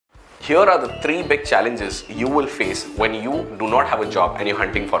here are the 3 big challenges you will face when you do not have a job and you're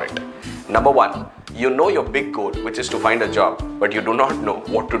hunting for it. Number 1, you know your big goal, which is to find a job, but you do not know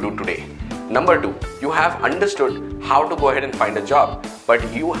what to do today. Number 2, you have understood how to go ahead and find a job, but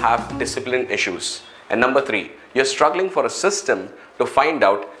you have discipline issues. And number 3, you're struggling for a system to find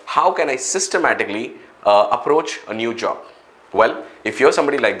out how can I systematically approach a new job. Well, if you're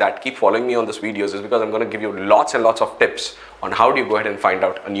somebody like that, keep following me on this videos, is because I'm going to give you lots and lots of tips on how do you go ahead and find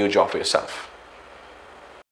out a new job for yourself.